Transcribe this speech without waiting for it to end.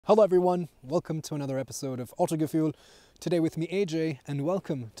Hello everyone, welcome to another episode of Autogefühl. Today with me AJ, and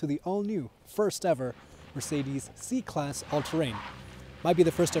welcome to the all-new, first ever Mercedes C-Class all-terrain. Might be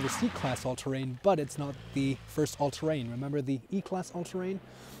the first ever C-Class all-terrain, but it's not the first all-terrain. Remember the E-Class all-terrain?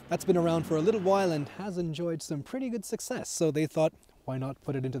 That's been around for a little while and has enjoyed some pretty good success, so they thought, why not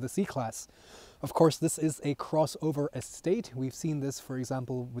put it into the C-Class? Of course, this is a crossover estate. We've seen this, for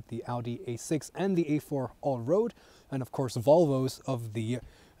example, with the Audi A6 and the A4 all-road, and of course Volvos of the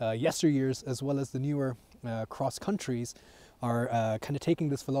yesteryears, as well as the newer cross countries, are kind of taking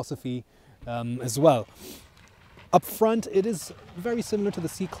this philosophy as well. Up front, it is very similar to the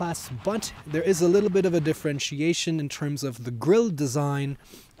C-Class, but there is a little bit of a differentiation in terms of the grille design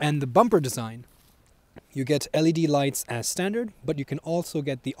and the bumper design. You get LED lights as standard, but you can also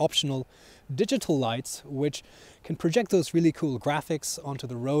get the optional digital lights, which can project those really cool graphics onto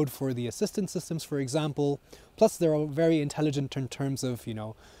the road for the assistance systems, for example. Plus, they're very intelligent in terms of,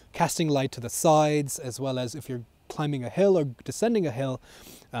 casting light to the sides, as well as if you're climbing a hill or descending a hill,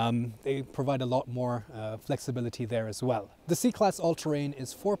 they provide a lot more flexibility there as well. The C-Class all-terrain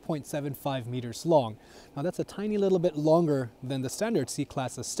is 4.75 meters long. Now that's a tiny little bit longer than the standard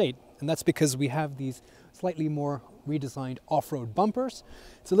C-Class estate, and that's because we have these slightly more redesigned off-road bumpers.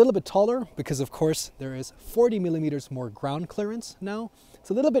 It's a little bit taller because, of course, there is 40 millimeters more ground clearance now. It's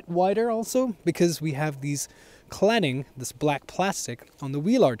a little bit wider also because we have these cladding, this black plastic, on the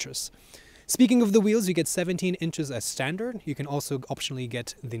wheel arches. Speaking of the wheels, you get 17 inches as standard. You can also optionally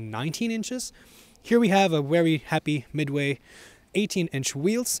get the 19 inches. Here we have a very happy Midway 18-inch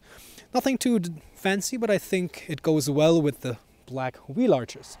wheels. Nothing too fancy, but I think it goes well with the black wheel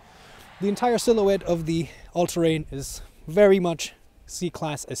arches. The entire silhouette of the all-terrain is very much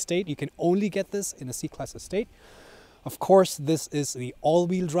C-Class estate. You can only get this in a C-Class estate. Of course, this is the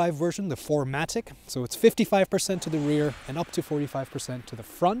all-wheel drive version, the 4MATIC. So it's 55% to the rear and up to 45% to the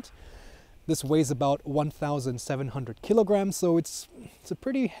front. This weighs about 1,700 kilograms, so it's a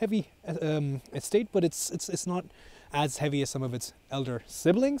pretty heavy estate, but it's not as heavy as some of its elder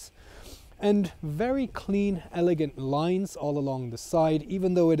siblings. And very clean, elegant lines all along the side.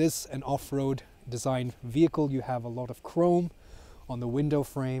 Even though it is an off-road designed vehicle, you have a lot of chrome on the window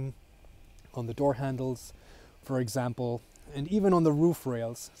frame, on the door handles, for example, and even on the roof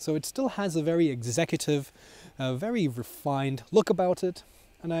rails. So it still has a very executive, very refined look about it.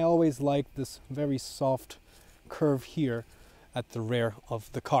 And I always like this very soft curve here at the rear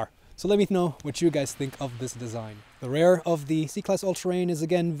of the car. So let me know what you guys think of this design. The rear of the C-Class all-terrain is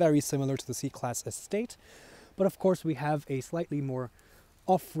again very similar to the C-Class estate, but of course we have a slightly more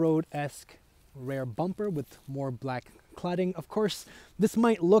off-road-esque rear bumper with more black cladding. Of course, this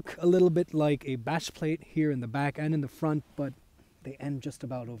might look a little bit like a bash plate here in the back and in the front, but they end just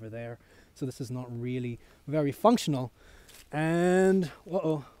about over there. So this is not really very functional. And,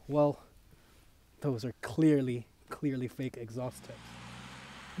 well, those are clearly fake exhaust tips.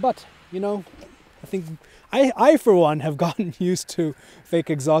 But, I think I for one have gotten used to fake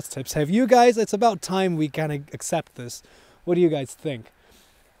exhaust tips. Have you guys? It's about time we kind of accept this. What do you guys think?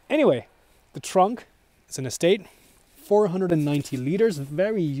 Anyway, the trunk is an estate, 490 liters,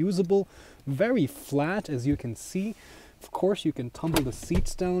 very usable, very flat, as you can see. Of course, you can tumble the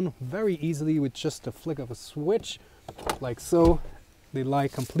seats down very easily with just a flick of a switch, like so. They lie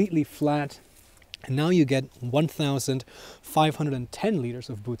completely flat. And now you get 1,510 liters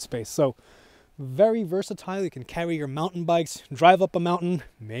of boot space. So very versatile. You can carry your mountain bikes, drive up a mountain,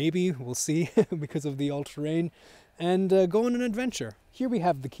 maybe, we'll see, because of the all-terrain, and go on an adventure. Here we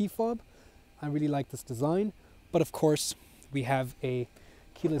have the key fob. I really like this design. But of course, we have a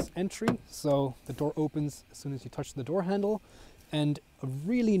keyless entry. So the door opens as soon as you touch the door handle. And a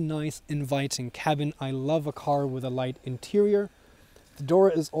really nice, inviting cabin. I love a car with a light interior. The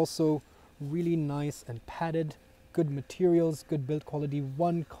door is also really nice and padded, good materials, good build quality,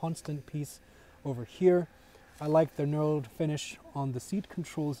 one constant piece over here. I like the knurled finish on the seat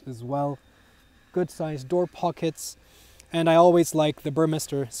controls as well. Good sized door pockets. And I always like the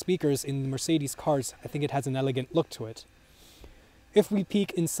Burmester speakers in Mercedes cars. I think it has an elegant look to it. If we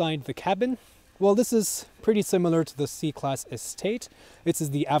peek inside the cabin, well, this is pretty similar to the C-Class estate. This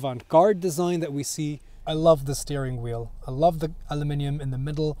is the Avantgarde design that we see. I love the steering wheel. I love the aluminum in the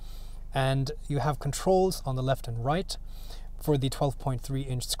middle. And you have controls on the left and right. For the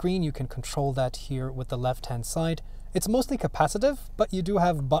 12.3-inch screen, you can control that here with the left-hand side. It's mostly capacitive, but you do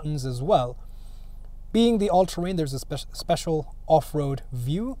have buttons as well. Being the all-terrain, there's a special off-road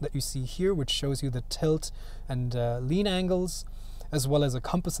view that you see here, which shows you the tilt and lean angles, as well as a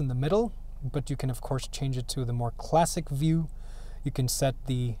compass in the middle. But you can, of course, change it to the more classic view. You can set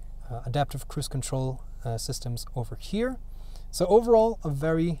the adaptive cruise control systems over here. So overall, a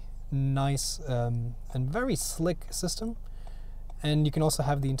very nice and very slick system. And you can also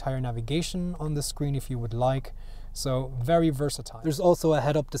have the entire navigation on the screen if you would like. So very versatile. There's also a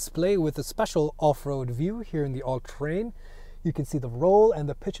head-up display with a special off-road view here in the all-terrain. You can see the roll and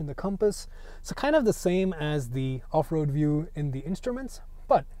the pitch and the compass. So kind of the same as the off-road view in the instruments,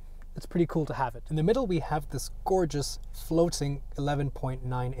 but it's pretty cool to have it. In the middle, we have this gorgeous floating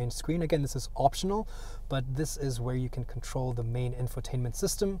 11.9-inch screen. Again, this is optional, but this is where you can control the main infotainment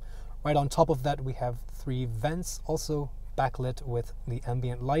system. Right on top of that, we have 3 vents, also backlit with the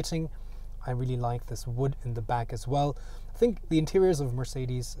ambient lighting. I really like this wood in the back as well. I think the interiors of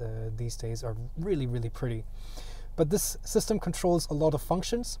Mercedes these days are really, really pretty. But this system controls a lot of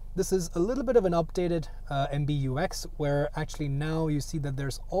functions. This is a little bit of an updated MBUX, where actually now you see that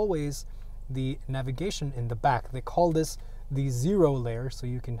there's always the navigation in the back. They call this the 0 layer, so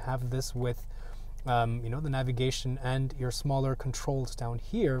you can have this with you know, the navigation and your smaller controls down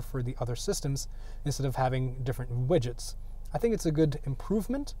here for the other systems instead of having different widgets. I think it's a good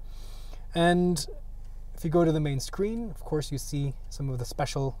improvement. And if you go to the main screen, of course, you see some of the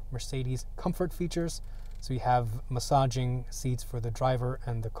special Mercedes comfort features. So you have massaging seats for the driver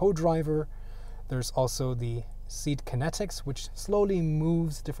and the co-driver. There's also the seat kinetics, which slowly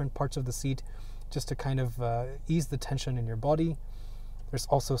moves different parts of the seat just to kind of ease the tension in your body. There's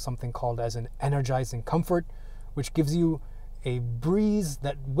also something called as an energizing comfort, which gives you a breeze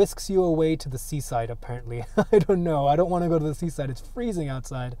that whisks you away to the seaside, apparently. I don't know. I don't want to go to the seaside. It's freezing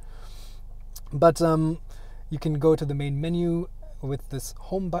outside. But you can go to the main menu with this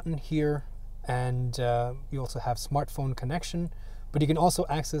home button here, and you also have smartphone connection. But you can also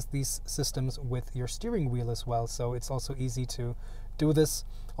access these systems with your steering wheel as well. So it's also easy to do this.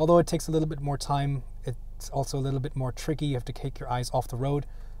 Although it takes a little bit more time, it's also a little bit more tricky. You have to take your eyes off the road.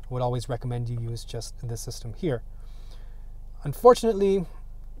 I would always recommend you use just this system here. Unfortunately,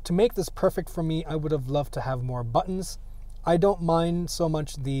 to make this perfect for me, I would have loved to have more buttons. I don't mind so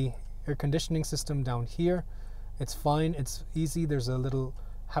much the air conditioning system down here. It's fine, it's easy. There's a little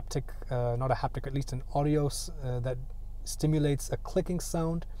haptic, not a haptic, at least an audio that stimulates a clicking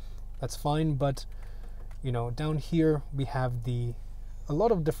sound. That's fine, but you know, down here we have a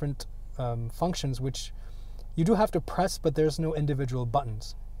lot of different functions which you do have to press, but there's no individual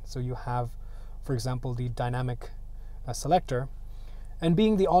buttons. So you have, for example, the dynamic selector, and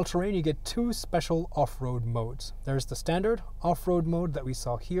being the all-terrain, you get 2 special off-road modes. There's the standard off-road mode that we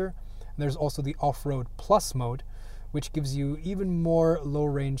saw here, and there's also the off-road plus mode, which gives you even more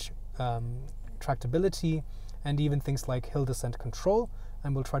low-range tractability and even things like hill descent control,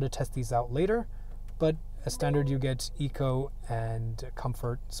 and we'll try to test these out later. But as standard, you get eco and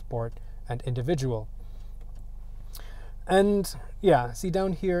comfort, sport, and individual. And yeah, see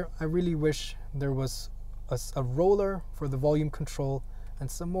down here, I really wish there was a roller for the volume control and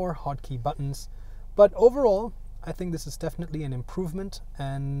some more hotkey buttons. But overall, I think this is definitely an improvement,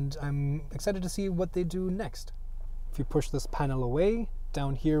 and I'm excited to see what they do next. If you push this panel away,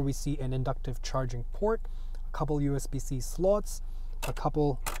 down here we see an inductive charging port, a couple USB-C slots, a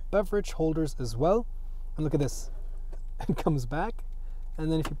couple beverage holders as well. And look at this, it comes back.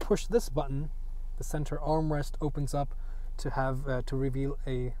 And then if you push this button, the center armrest opens up to have to reveal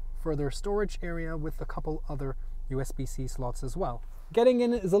a further storage area with a couple other USB-C slots as well. Getting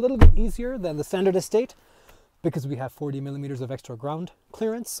in is a little bit easier than the standard estate because we have 40 millimeters of extra ground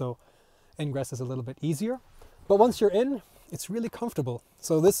clearance, so ingress is a little bit easier. But once you're in, it's really comfortable.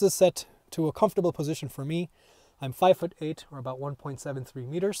 So this is set to a comfortable position for me. I'm 5'8", or about 1.73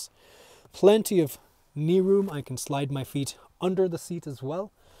 meters. Plenty of knee room. I can slide my feet under the seat as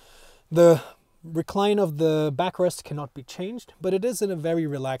well. The recline of the backrest cannot be changed, but it is in a very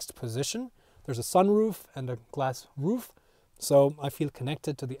relaxed position. There's a sunroof and a glass roof, so I feel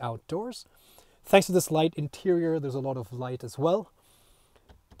connected to the outdoors. Thanks to this light interior, there's a lot of light as well.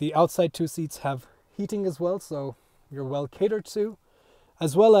 The outside 2 seats have heating as well, so you're well catered to.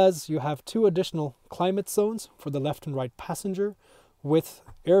 As well as you have 2 additional climate zones for the left and right passenger with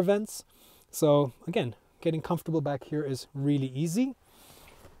air vents. So again, getting comfortable back here is really easy.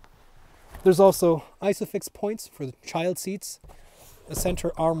 There's also ISOFIX points for the child seats, a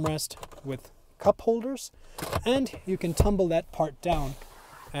center armrest with cup holders, and you can tumble that part down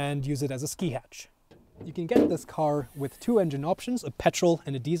and use it as a ski hatch. You can get this car with 2 engine options, a petrol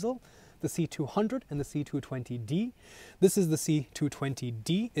and a diesel, the C200 and the C220D. This is the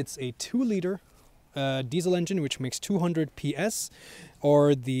C220D. It's a 2-liter diesel engine which makes 200 PS,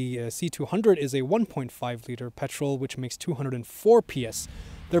 or the C200 is a 1.5 liter petrol which makes 204 PS.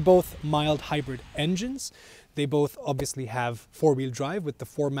 They're both mild hybrid engines. They both obviously have 4-wheel drive with the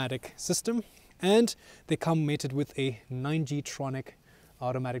 4MATIC system, And they come mated with a 9G Tronic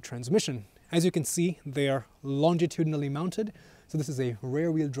automatic transmission. As you can see, they are longitudinally mounted, so this is a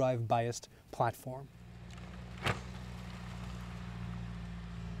rear-wheel drive biased platform.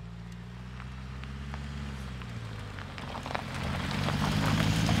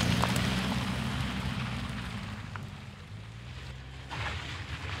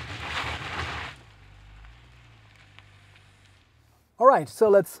 All right, so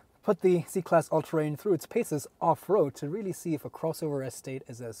let's put the C-Class All-Terrain through its paces off-road to really see if a crossover estate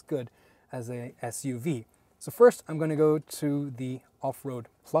is as good as a SUV. So first, I'm going to go to the Off-Road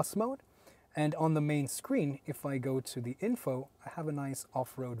Plus mode, and on the main screen, if I go to the info, I have a nice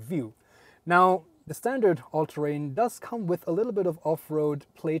off-road view. Now, the standard all-terrain does come with a little bit of off-road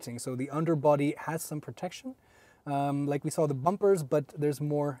plating, so the underbody has some protection, like we saw the bumpers, but there's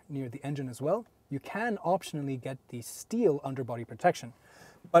more near the engine as well. You can optionally get the steel underbody protection,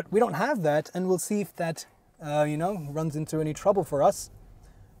 but we don't have that, and we'll see if that, runs into any trouble for us.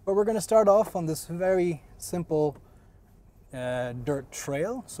 But we're going to start off on this very simple dirt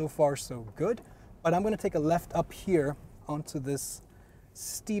trail. So far, so good. But I'm going to take a left up here onto this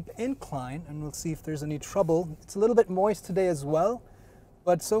steep incline, and we'll see if there's any trouble. It's a little bit moist today as well,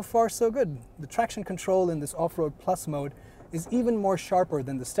 but so far, so good. The traction control in this Off-Road Plus mode is even more sharper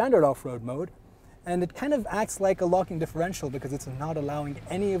than the standard off-road mode. And it kind of acts like a locking differential because it's not allowing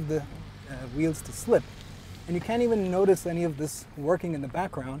any of the wheels to slip. And you can't even notice any of this working in the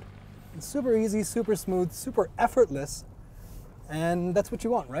background. It's super easy, super smooth, super effortless. And that's what you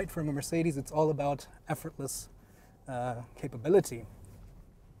want, right? From a Mercedes, it's all about effortless capability.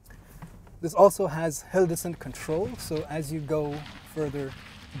 This also has hill descent control. So as you go further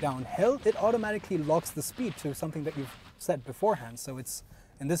downhill, it automatically locks the speed to something that you've set beforehand. So it's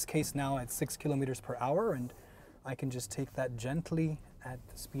in this case now at 6 kilometers per hour, and I can just take that gently at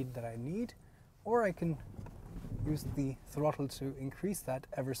the speed that I need, or I can use the throttle to increase that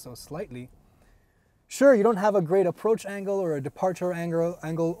ever so slightly. Sure, you don't have a great approach angle or a departure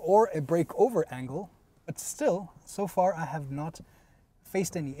angle or a brake over angle, but still, so far I have not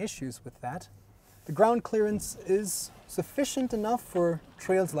faced any issues with that. The ground clearance is sufficient enough for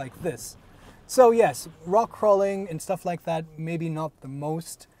trails like this. So yes, rock crawling and stuff like that, maybe not the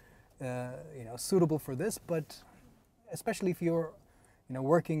most suitable for this, but especially if you're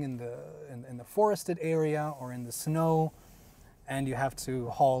working in the forested area or in the snow, and you have to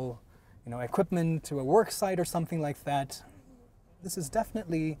haul equipment to a work site or something like that, this is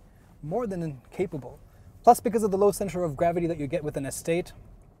definitely more than capable. Plus, because of the low center of gravity that you get with an estate,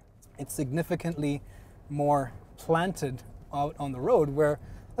 it's significantly more planted out on the road, where,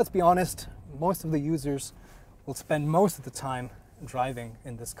 let's be honest, most of the users will spend most of the time driving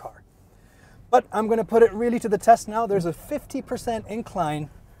in this car. But I'm going to put it really to the test now. There's a 50% incline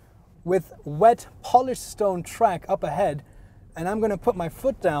with wet polished stone track up ahead, and I'm going to put my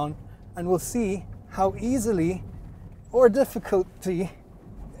foot down and we'll see how easily or difficulty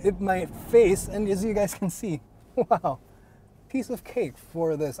it might face. And as you guys can see, wow, piece of cake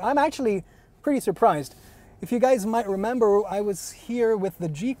for this. I'm actually pretty surprised. If you guys might remember, I was here with the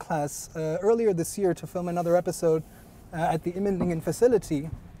G-Class earlier this year to film another episode at the Immendingen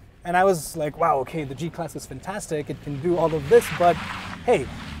facility. And I was like, wow, okay, the G-Class is fantastic. It can do all of this, but hey,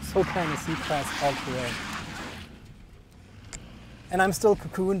 so can the C-Class All-Terrain. And I'm still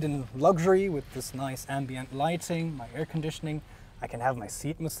cocooned in luxury with this nice ambient lighting, my air conditioning. I can have my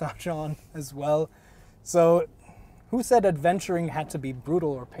seat massage on as well. So who said adventuring had to be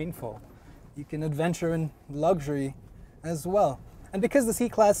brutal or painful? You can adventure in luxury as well. And because the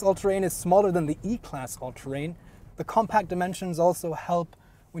C-Class All-Terrain is smaller than the E-Class All-Terrain, the compact dimensions also help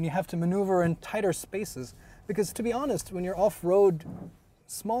when you have to maneuver in tighter spaces. Because to be honest, when you're off-road,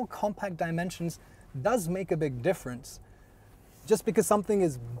 small compact dimensions does make a big difference. Just because something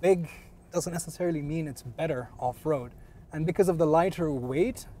is big doesn't necessarily mean it's better off-road. And because of the lighter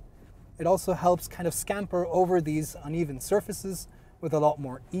weight, it also helps kind of scamper over these uneven surfaces with a lot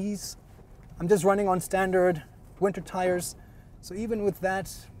more ease. I'm just running on standard winter tires, so even with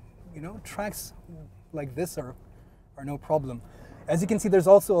that, tracks like this are no problem. As you can see, there's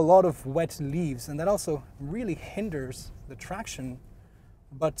also a lot of wet leaves, and that also really hinders the traction.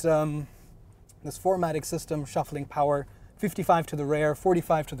 But this 4MATIC system, shuffling power, 55 to the rear,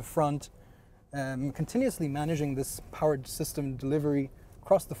 45 to the front, continuously managing this powered system delivery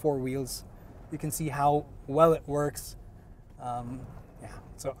across the four wheels. You can see how well it works.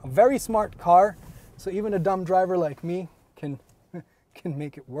 So a very smart car, so even a dumb driver like me can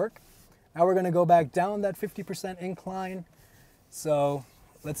make it work. Now we're going to go back down that 50% incline. So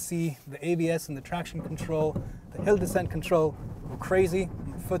let's see the ABS and the traction control, the hill descent control go crazy.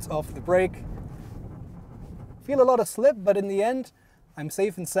 My foot's off the brake. Feel a lot of slip, but in the end, I'm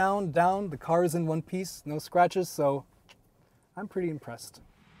safe and sound down. The car is in one piece, no scratches, so I'm pretty impressed.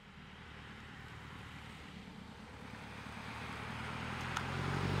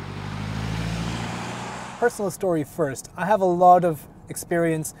 Personal story first. I have a lot of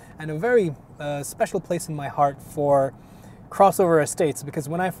experience and a very special place in my heart for crossover estates, because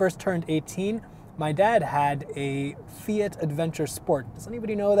when I first turned 18, my dad had a Fiat Adventure Sport. Does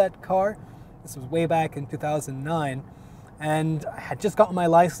anybody know that car? This was way back in 2009, and I had just gotten my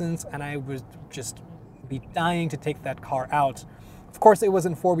license and I would just be dying to take that car out. Of course, it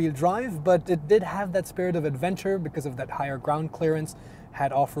wasn't four-wheel drive, but it did have that spirit of adventure because of that higher ground clearance,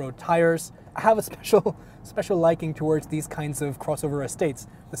 had off-road tires. I have a special liking towards these kinds of crossover estates.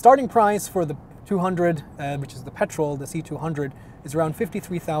 The starting price for the 200, which is the petrol, the C200, is around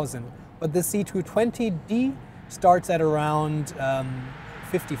 53,000, but the C220D starts at around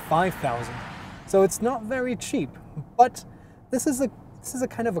 55,000. So it's not very cheap, but this is a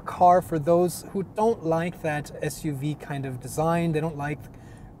kind of a car for those who don't like that SUV kind of design. They don't like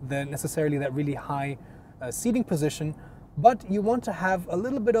necessarily that really high seating position, but you want to have a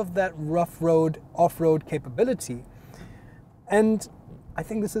little bit of that rough road, off-road capability. And I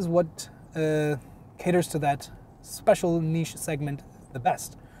think this is what caters to that special niche segment the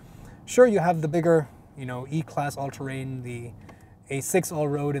best. Sure, you have the bigger, E-Class all-terrain, the A6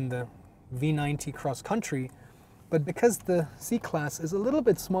 all-road, and the V90 cross-country, but because the C-Class is a little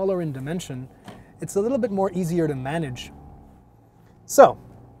bit smaller in dimension, it's a little bit more easier to manage. So,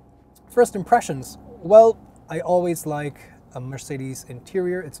 first impressions. Well, I always like a Mercedes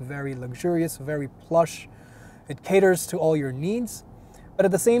interior. It's very luxurious, very plush. It caters to all your needs. But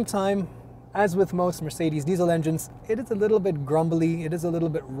at the same time, as with most Mercedes diesel engines, it is a little bit grumbly, it is a little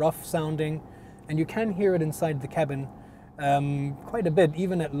bit rough sounding, and you can hear it inside the cabin quite a bit,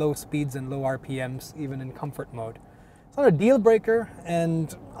 even at low speeds and low RPMs, even in comfort mode. It's not a deal breaker,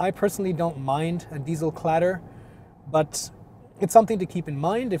 and I personally don't mind a diesel clatter, but it's something to keep in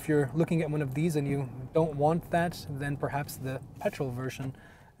mind. If you're looking at one of these and you don't want that, then perhaps the petrol version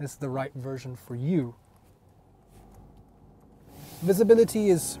is the right version for you. Visibility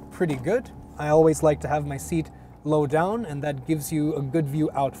is pretty good. I always like to have my seat low down, and that gives you a good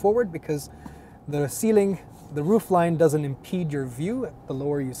view out forward because the ceiling, the roofline doesn't impede your view the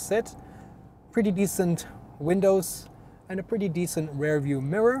lower you sit. Pretty decent windows and a pretty decent rear view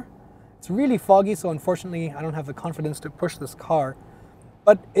mirror. It's really foggy, so unfortunately I don't have the confidence to push this car,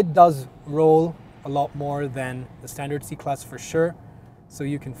 but it does roll a lot more than the standard C-Class for sure, so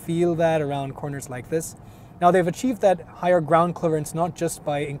you can feel that around corners like this. Now, they've achieved that higher ground clearance not just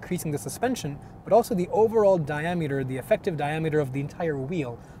by increasing the suspension, but also the overall diameter, the effective diameter of the entire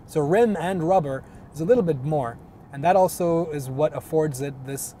wheel. So rim and rubber is a little bit more, and that also is what affords it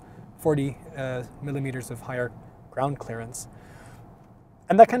this 40 millimeters of higher ground clearance.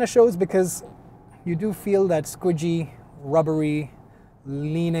 And that kind of shows because you do feel that squidgy, rubbery,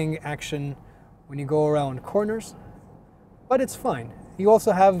 leaning action when you go around corners, but it's fine. You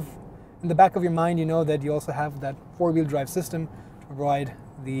also have, in the back of your mind, you know that you also have that four-wheel drive system to provide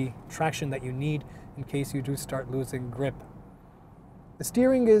the traction that you need in case you do start losing grip. The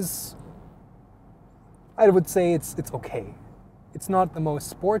steering is, I would say it's okay. It's not the most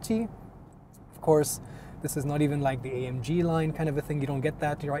sporty. Of course, this is not even like the AMG line kind of a thing. You don't get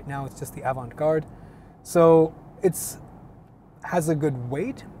that right now. It's just the Avantgarde. So it has a good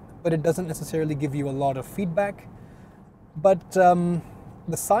weight, but it doesn't necessarily give you a lot of feedback. But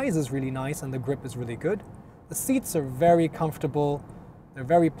the size is really nice and the grip is really good. The seats are very comfortable. They're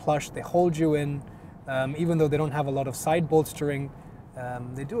very plush. They hold you in, even though they don't have a lot of side bolstering.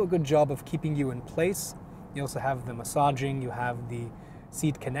 They do a good job of keeping you in place. You also have the massaging. You have the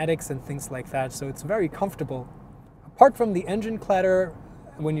seat kinetics and things like that. So it's very comfortable. Apart from the engine clatter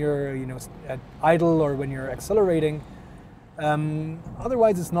when you're at idle or when you're accelerating,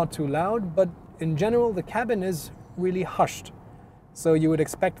 otherwise it's not too loud. But in general, the cabin is really hushed. So you would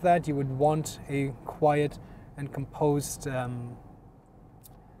expect that. You would want a quiet and composed, kind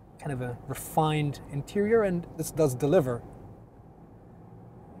of a refined interior, and this does deliver.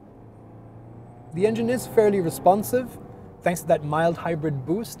 The engine is fairly responsive, thanks to that mild hybrid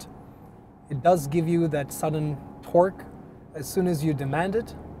boost. It does give you that sudden torque as soon as you demand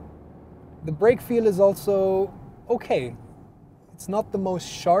it. The brake feel is also okay. It's not the most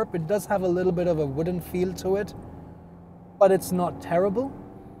sharp. It does have a little bit of a wooden feel to it, but it's not terrible.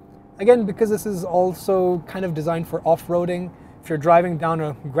 Again, because this is also kind of designed for off-roading, if you're driving down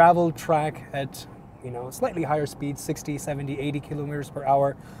a gravel track at slightly higher speeds, 60, 70, 80 kilometers per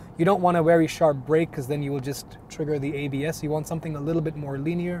hour, you don't want a very sharp brake because then you will just trigger the ABS. You want something a little bit more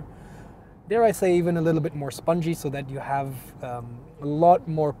linear. dare I say, even a little bit more spongy, so that you have a lot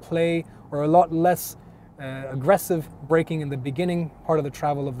more play or a lot less aggressive braking in the beginning part of the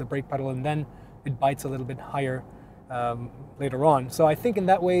travel of the brake pedal, and then it bites a little bit higher later on. So I think in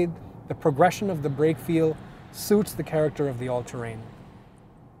that way, the progression of the brake feel suits the character of the all-terrain.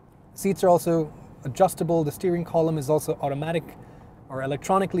 Seats are also adjustable. The steering column is also automatic or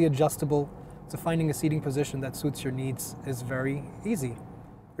electronically adjustable, so finding a seating position that suits your needs is very easy.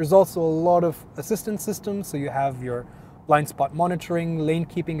 There's also a lot of assistance systems, so you have your blind spot monitoring, lane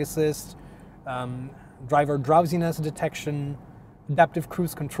keeping assist, driver drowsiness detection, adaptive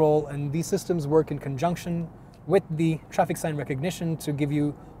cruise control, and these systems work in conjunction with the traffic sign recognition to give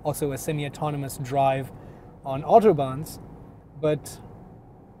you also a semi-autonomous drive on autobahns, but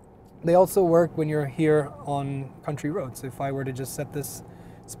they also work when you're here on country roads. So if I were to just set this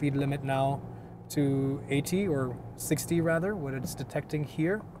speed limit now to 80 or 60 rather, what it's detecting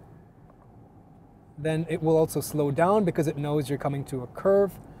here, then it will also slow down because it knows you're coming to a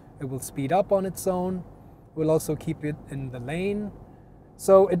curve. It will speed up on its own. It will also keep it in the lane.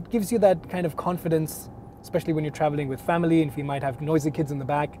 So it gives you that kind of confidence, especially when you're traveling with family and if you might have noisy kids in the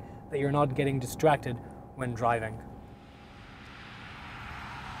back, that you're not getting distracted when driving.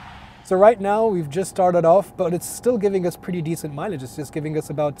 So right now we've just started off, but it's still giving us pretty decent mileage. It's just giving us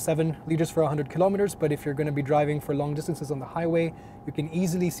about 7 liters for 100 kilometers. But if you're going to be driving for long distances on the highway, you can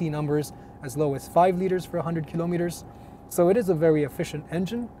easily see numbers as low as 5 liters for 100 kilometers. So it is a very efficient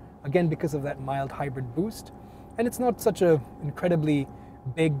engine, again, because of that mild hybrid boost. And it's not such an incredibly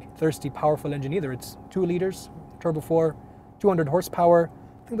big, thirsty, powerful engine either. It's 2 liters, turbo 4, 200 horsepower.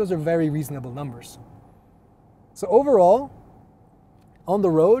 I think those are very reasonable numbers. So overall, on the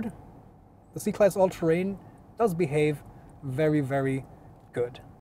road, the C-Class All-Terrain does behave very, very good.